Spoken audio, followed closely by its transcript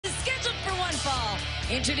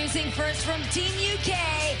Introducing first from Team UK,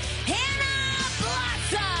 Hannah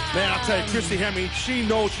Blossom. Man, I'll tell you, Christy Hemme, she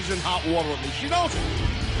knows she's in hot water with me. She knows it.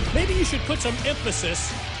 Maybe you should put some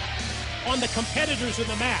emphasis on the competitors in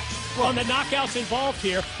the match, on the knockouts involved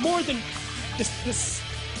here, more than this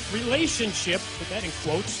relationship, put that in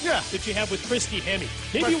quotes, that you have with Christy Hemme.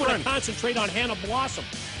 Maybe you want to concentrate on Hannah Blossom.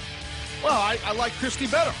 Well, I like Christy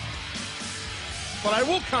better. But I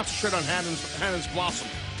will concentrate on Hannah's Blossom.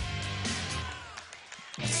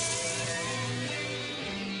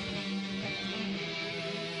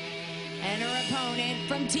 And her opponent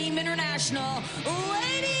from Team International,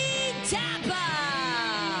 Lei'D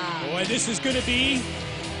Tapa. Boy, this is going to be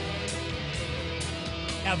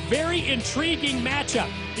a very intriguing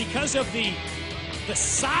matchup because of the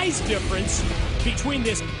size difference between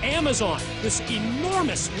this Amazon, this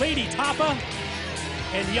enormous Lei'D Tapa,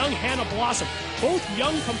 and young Hannah Blossom. Both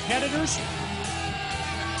young competitors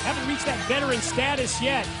haven't reached that veteran status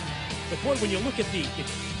yet. But boy, when you look at the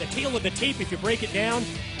tail of the tape, if you break it down,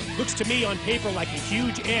 looks to me on paper like a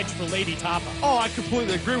huge edge for Lei'D Tapa. Oh, I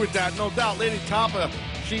completely agree with that, no doubt. Lei'D Tapa,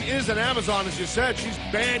 she is an Amazon, as you said. She's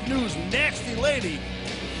bad news, nasty lady.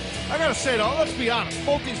 I gotta say, though, let's be honest.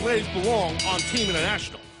 Both these ladies belong on Team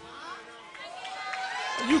International.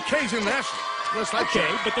 UK's International. Okay,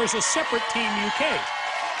 but there's a separate Team UK.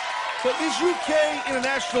 But is UK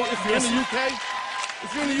International if you're in the UK?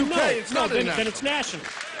 If you're in the UK, it's not international. Then it's national.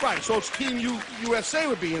 Right, so it's Team USA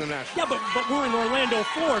would be international. Yeah, but we're in Orlando,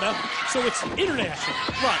 Florida, so it's international.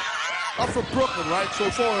 Right. I'm from Brooklyn, right? So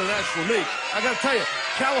it's all international to me. I gotta tell you,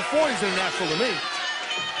 California's international to me.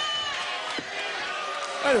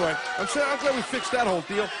 Anyway, I'm glad we fixed that whole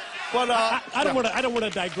deal. But I don't want to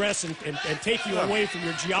digress and take you away from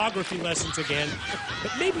your geography lessons again.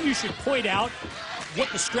 But maybe you should point out what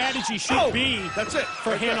the strategy should be. That's it.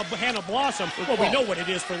 For Hannah Blossom. Well, we know what it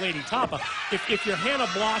is for Lei'D Tapa. If you're Hannah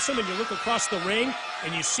Blossom and you look across the ring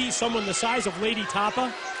and you see someone the size of Lei'D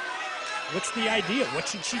Tapa, what's the idea? What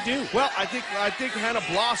should she do? Well, I think Hannah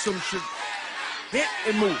Blossom should hit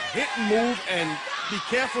and move, and be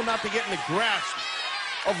careful not to get in the grasp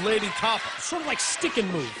of Lei'D Tapa. Sort of like stick and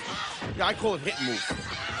move. Yeah, I call it hit and move.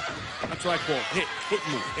 That's what I call it. Hit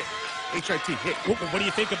and move. Hit. H-I-T, hit. What do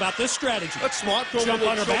you think about this strategy? That's smart. Jump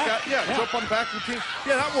on her back? Yeah, jump on the back routine.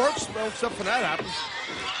 Yeah, that works. Well, except for that happens.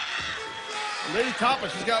 Lei'D Tapa,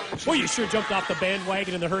 she's got... Well, you sure jumped off the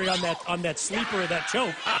bandwagon in the hurry on that sleeper or that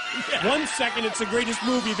choke. Yeah. 1 second, it's the greatest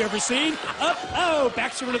move you've ever seen. Oh,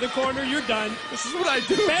 backs her into the corner, you're done. This is what I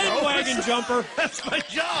do, bandwagon jumper. That's my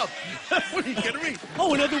job. What are you kidding me?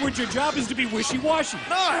 Oh, in other words, your job is to be wishy-washy.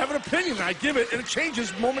 No, I have an opinion. I give it, and it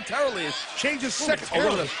changes momentarily. It changes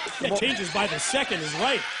secondarily. Yeah, it changes by the second is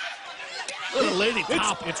right. Little Lei'D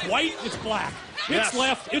Tapa. It's white, it's black. It's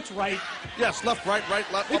left, it's right. Yes, left, right,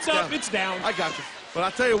 left, it's up, down. It's down. I got you. But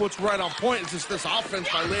I'll tell you what's right on point is this offense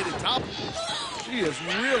by Lei'D Tapa. She is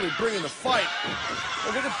really bringing the fight.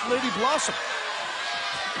 Oh, look at Lady Blossom.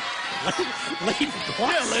 Lady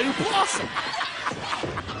Blossom? Yeah, Lady Blossom.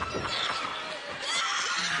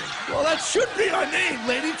 Well, that should be our name,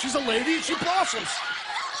 lady. She's a lady, and she blossoms.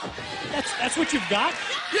 That's what you've got?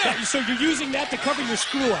 Yeah. So you're using that to cover your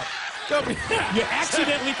screw-up. Yeah. You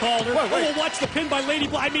accidentally called her. Wait. Oh, watch the pin by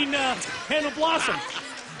Hannah Blossom.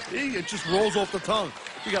 See, it just rolls off the tongue.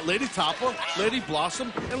 You got Lei'D Tapa, Lady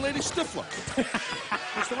Blossom, and Lady Stifler.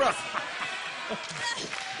 What's the ref?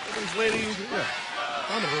 I'm going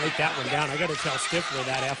to write that one down. I got to tell Stifler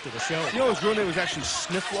that after the show. You know his real name was actually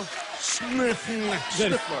Sniffler? Sniffler.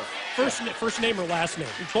 First name or last name?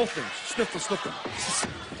 Both names. Sniffler.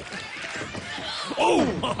 Oh,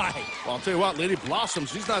 my. Well, I'll tell you what, Lady Blossom,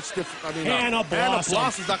 she's not stiff. I mean, Hannah Blossom. Hannah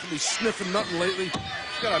Blossom's not going to be sniffing nothing lately.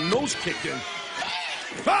 She's got a nose kick in.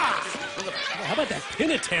 Ah! How about that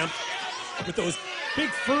pin attempt with those big,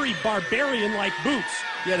 furry, barbarian-like boots?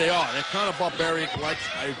 Yeah, they are. They're kind of barbarian-like.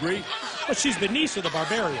 I agree. But she's the niece of the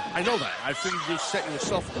barbarian. I know that. I figured you're setting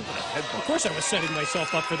yourself up for that headbutt. Of course I was setting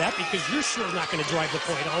myself up for that because you're sure not going to drive the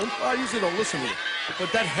point home. Well, I usually don't listen to you.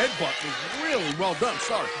 But that headbutt was really well done.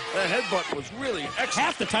 Sorry. That headbutt was really excellent.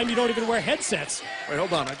 Half the time you don't even wear headsets. Wait,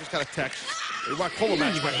 hold on. I just got a text. Hey, Mark, hold on,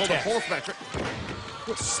 match. Hold on, match.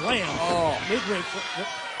 What slam? Oh. Mid-range.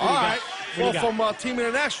 All right. Well, from Team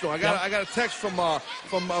International, I got a text from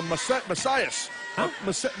Messias. Huh?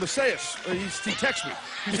 Messias. He texted me.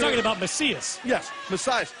 You're talking about Messias? Yes,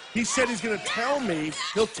 Messias. He said he's going to tell me,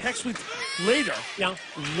 he'll text me later,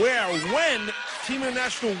 when Team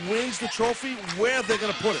International wins the trophy, where they're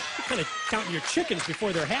going to put it. You're kind of counting your chickens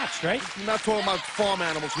before they're hatched, right? I'm not talking about farm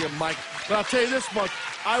animals here, Mike. But I'll tell you this much,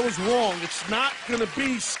 I was wrong. It's not going to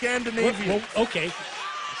be Scandinavia. Well, okay.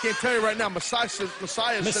 can't tell you right now. Messias.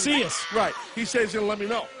 Right. He says he's going to let me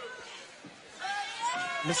know.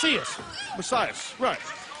 Messias. Right.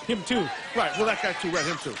 Him too. Right. Well, that guy too. Right.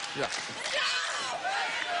 Him too. Yeah.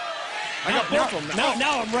 I got both of them now.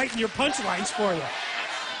 Now I'm writing your punchlines for you.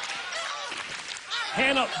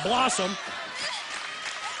 Hannah Blossom.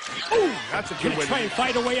 Ooh, that's a good way to try and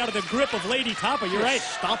fight her way out of the grip of Lei'D Tapa. You're right.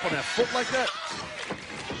 Stomp on that foot like that.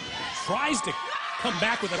 Tries to come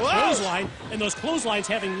back with a clothesline, and those clotheslines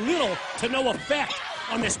having little to no effect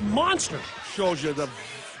on this monster. Shows you the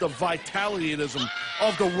vitalityism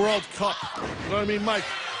of the World Cup. You know what I mean, Mike?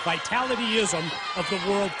 Vitalityism of the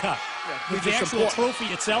World Cup. Yeah, With the actual trophy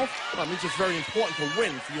itself. Well, it means it's very important to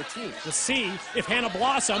win for your team. To see if Hannah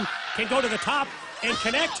Blossom can go to the top and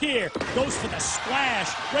connect here. Goes for the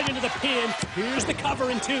splash right into the pin. Here's the cover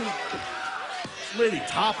in two. Lei'D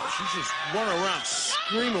Tapa, she's just running around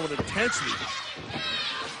screaming with intensity.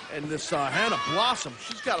 And this Hannah Blossom,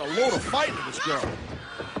 she's got a load of fight in this girl.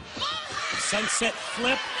 Sunset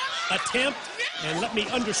flip, attempt, and let me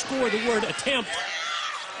underscore the word attempt,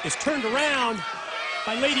 is turned around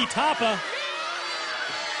by Lei'D Tapa.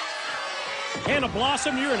 Hannah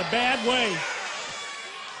Blossom, you're in a bad way.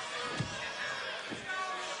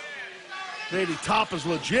 Lei'D Tapa's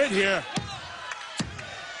legit here.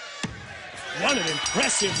 What an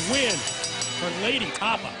impressive win for Lei'D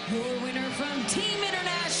Tapa. Your winner from Team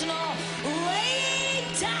International,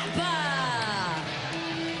 Lei'D Tapa.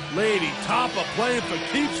 Lei'D Tapa playing for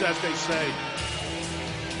keeps, as they say.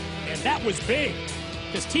 And that was big,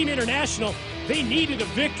 because Team International, they needed a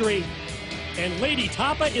victory, and Lei'D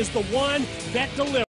Tapa is the one that delivered.